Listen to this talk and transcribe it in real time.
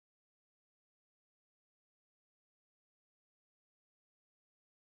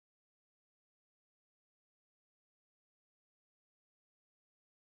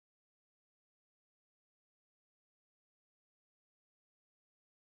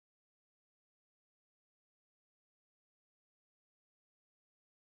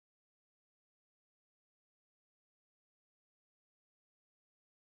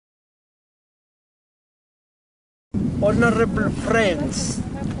honorable friends,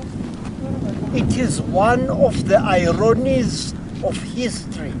 it is one of the ironies of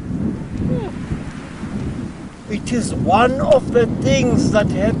history. It is one of the things that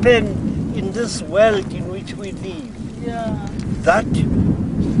happen in this world in which we live. Yeah. That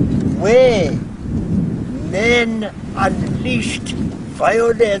where men unleashed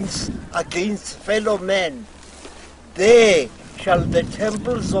violence against fellow men, there shall the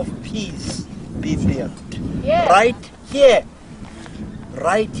temples of peace be built. Yeah. Right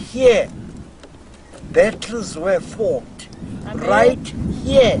here, battles were fought. Amen. Right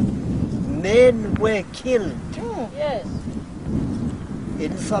here, men were killed. Yes.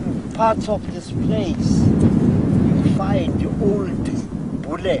 In some parts of this place, you find old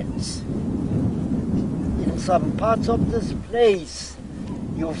bullets. In some parts of this place,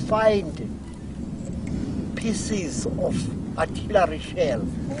 you find pieces of artillery shell.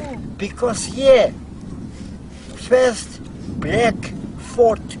 Because here, first black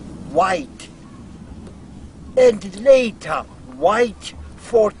fought white, and later white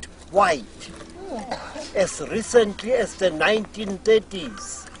fought white. As recently as the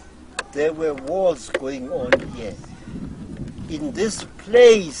 1930s, there were wars going on here. In this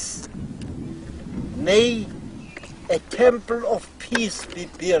place, may a temple of peace be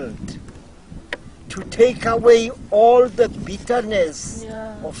built to take away all the bitterness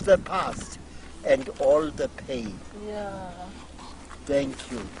of the past and all the pain. Yeah. Thank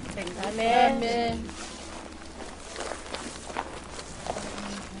you. Amen. Amen.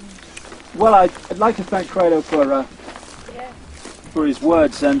 Well, I'd like to thank Credo for his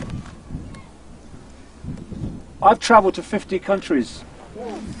words, and I've travelled to 50 countries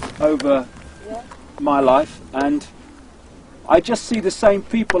over my life, and I just see the same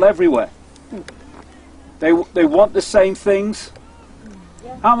people everywhere. They want the same things.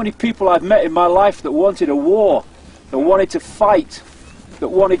 How many people I've met in my life that wanted a war, that wanted to fight, that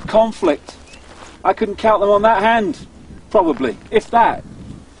wanted conflict? I couldn't count them on that hand, probably, if that.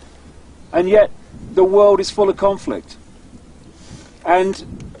 And yet the world is full of conflict. And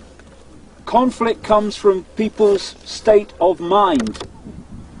conflict comes from people's state of mind,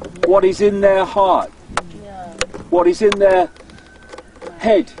 what is in their heart, what is in their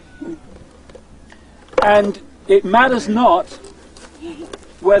head. And it matters not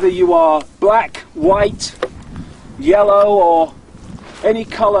whether you are black, white, yellow, or any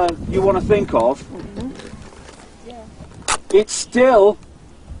colour you want to think of. It's still,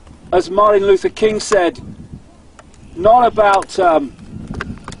 as Martin Luther King said, not about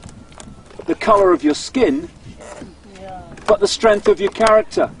the colour of your skin, but the strength of your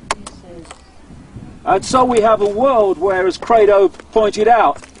character. And so we have a world where, as Credo pointed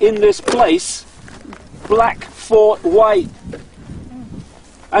out, in this place, black fought white.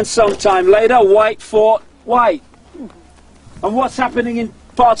 And sometime later, white fought white. And what's happening in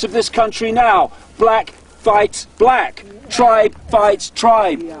parts of this country now? Black fights black. Tribe fights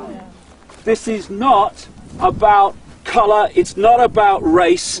tribe. This is not about colour, it's not about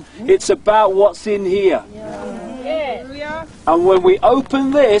race, it's about what's in here. And when we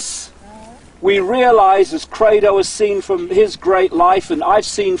open this, we realise, as Credo has seen from his great life, and I've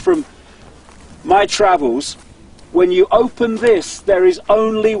seen from my travels, when you open this, there is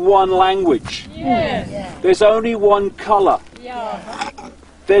only one language. There's only one colour.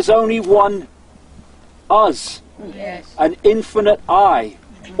 There's only one us, an infinite I,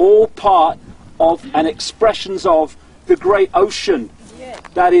 all part of and expressions of the great ocean.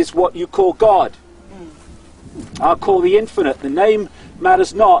 That is what you call God. I'll call the infinite. The name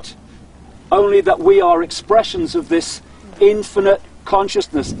matters not, only that we are expressions of this infinite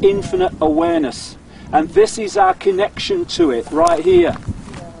consciousness, infinite awareness. And this is our connection to it right here.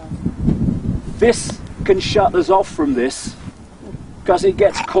 This can shut us off from this, because it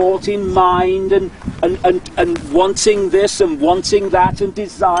gets caught in mind and wanting this and wanting that and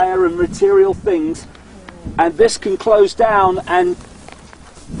desire and material things. And this can close down and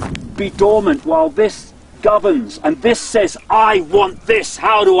be dormant while this governs. And this says, I want this.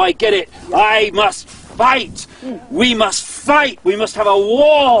 How do I get it? I must fight. We must fight. We must have a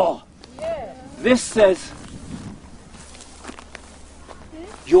war. This says,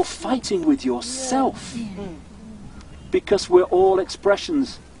 you're fighting with yourself. Because we're all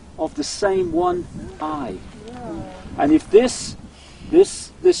expressions of the same one I. And if this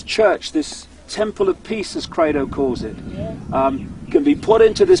church, this Temple of Peace, as Credo calls it, can be put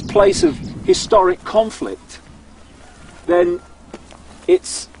into this place of historic conflict, then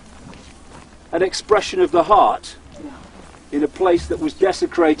it's an expression of the heart in a place that was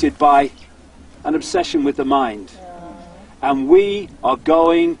desecrated by an obsession with the mind. And we are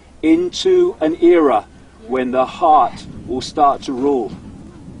going into an era when the heart will start to rule,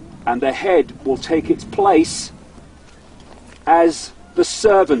 and the head will take its place as the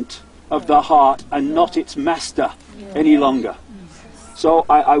servant of the heart and not its master any longer. So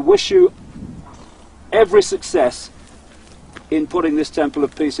I wish you every success in putting this Temple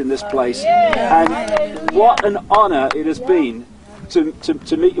of Peace in this place. And what an honor it has been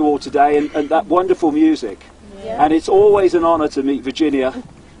to meet you all today, and that wonderful music. And it's always an honor to meet Virginia,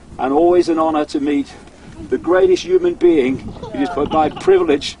 and always an honor to meet the greatest human being it is my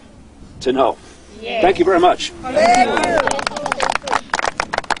privilege to know. Thank you very much.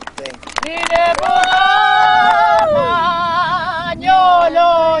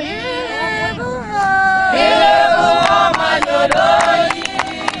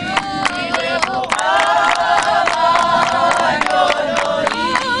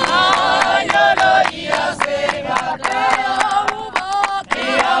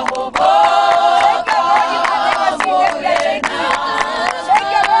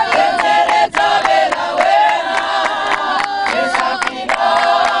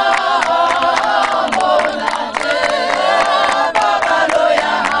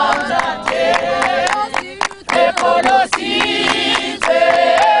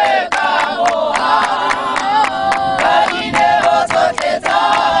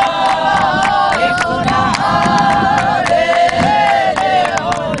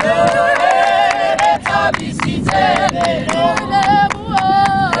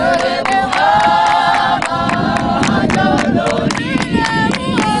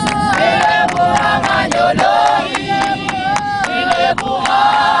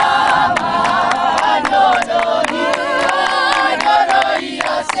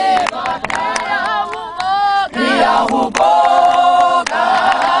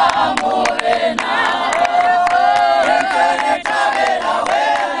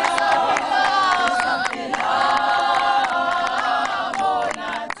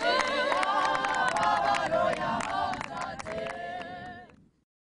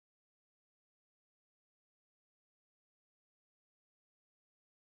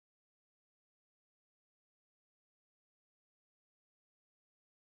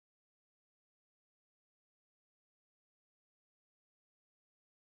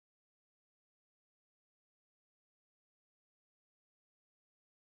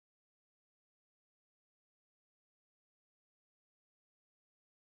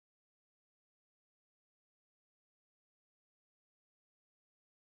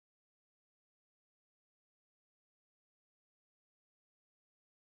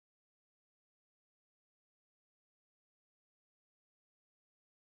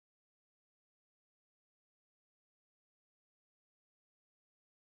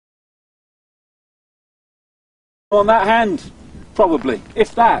 On that hand, probably,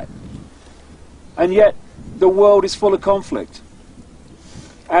 if that. And yet the world is full of conflict.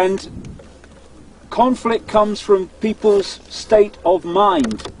 And conflict comes from people's state of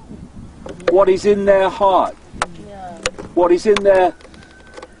mind, what is in their heart, what is in their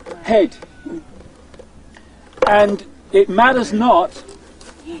head. And it matters not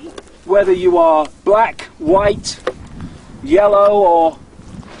whether you are black, white, yellow, or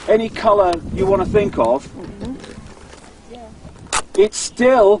any colour you want to think of. It's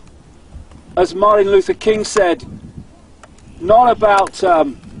still, as Martin Luther King said, not about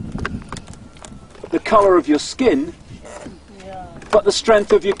the colour of your skin, but the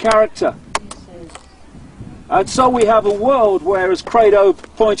strength of your character. And so we have a world where, as Credo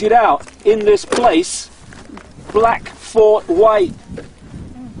pointed out, in this place, black fought white,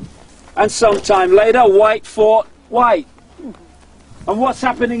 and sometime later, white fought white. And what's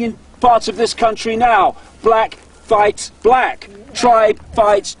happening in parts of this country now? Black fights black. Tribe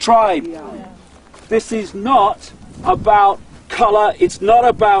fights tribe. This is not about colour, it's not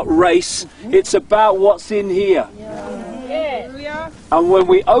about race, it's about what's in here. And when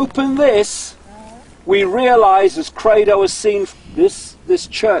we open this, we realise, as Credo has seen, this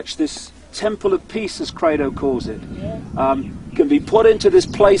church, this Temple of Peace, as Credo calls it, can be put into this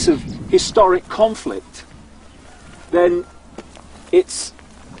place of historic conflict, then it's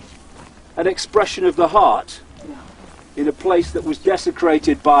an expression of the heart in a place that was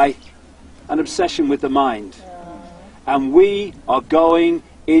desecrated by an obsession with the mind. And we are going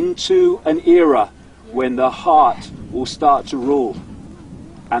into an era when the heart will start to rule,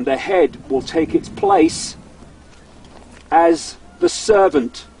 and the head will take its place as the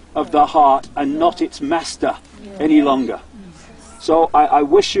servant of the heart and not its master any longer. So I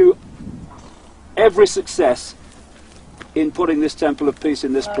wish you every success in putting this Temple of Peace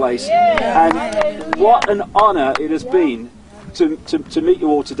in this place. And what an honor it has been to meet you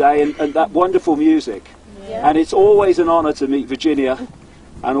all today, and that wonderful music. And it's always an honor to meet Virginia,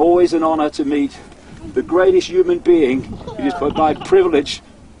 and always an honor to meet the greatest human being it is my privilege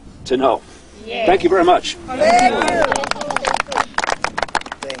to know. Thank you very much.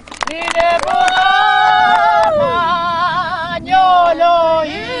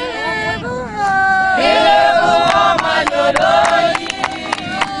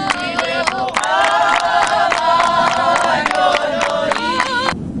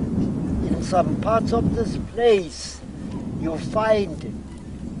 In some parts of this place, you find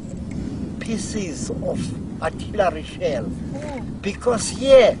pieces of artillery shell, because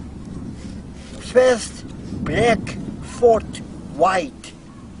here, first black fought white,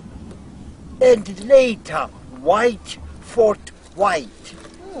 and later white fought white.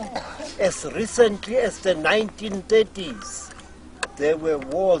 As recently as the 1930s, there were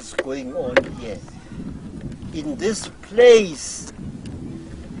wars going on here. In this place,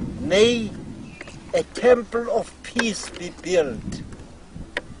 may a temple of peace be built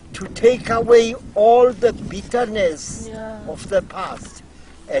to take away all the bitterness of the past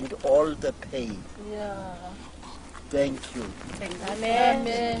and all the pain. Thank you.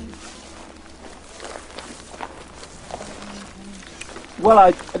 Amen. Well,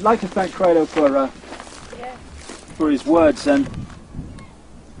 I'd like to thank Credo for his words, and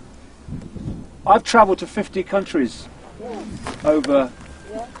I've traveled to 50 countries over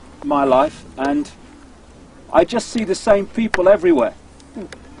my life, and I just see the same people everywhere.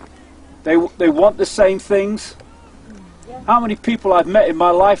 They want the same things. How many people I've met in my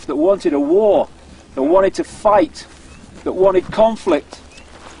life that wanted a war, that wanted to fight, that wanted conflict?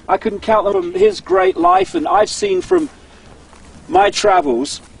 I couldn't count them from his great life, and I've seen from my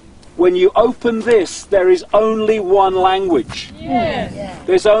travels, when you open this, there is only one language.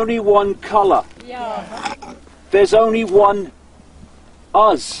 There's only one colour. There's only one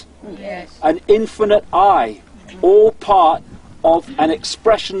us, an infinite I, all part of and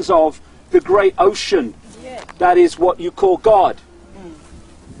expressions of the great ocean. That is what you call God.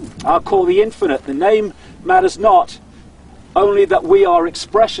 I'll call the infinite. The name matters not, only that we are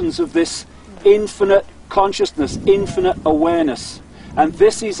expressions of this infinite consciousness, infinite awareness. And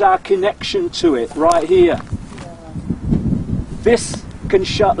this is our connection to it right here. This can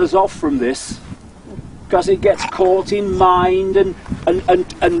shut us off from this, because it gets caught in mind and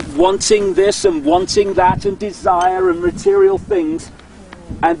wanting this and wanting that and desire and material things,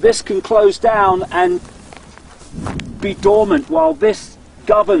 and this can close down and be dormant while this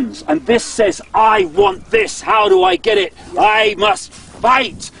governs, and this says, I want this, how do I get it? I must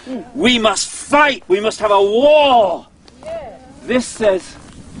fight, we must fight, we must have a war. This says,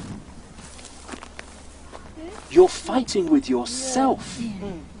 you're fighting with yourself,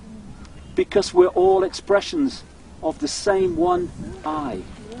 because we're all expressions of the same one I.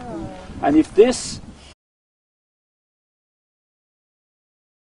 And if this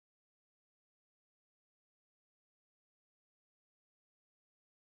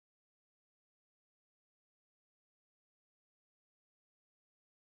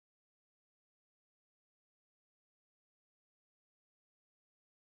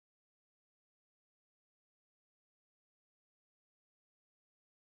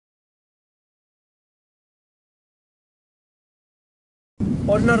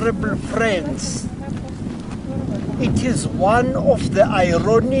honorable friends, it is one of the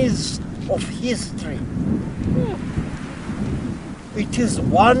ironies of history. It is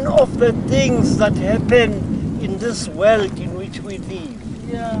one of the things that happen in this world in which we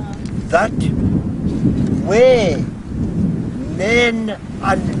live. That where men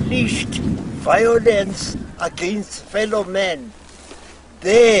unleashed violence against fellow men,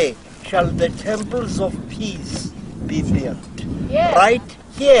 there shall the temples of peace be built. Right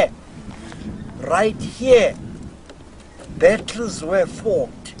here, battles were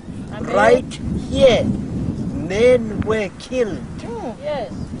fought. Right here, men were killed.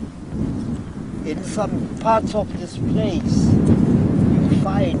 In some parts of this place, you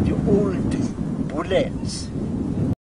find old bullets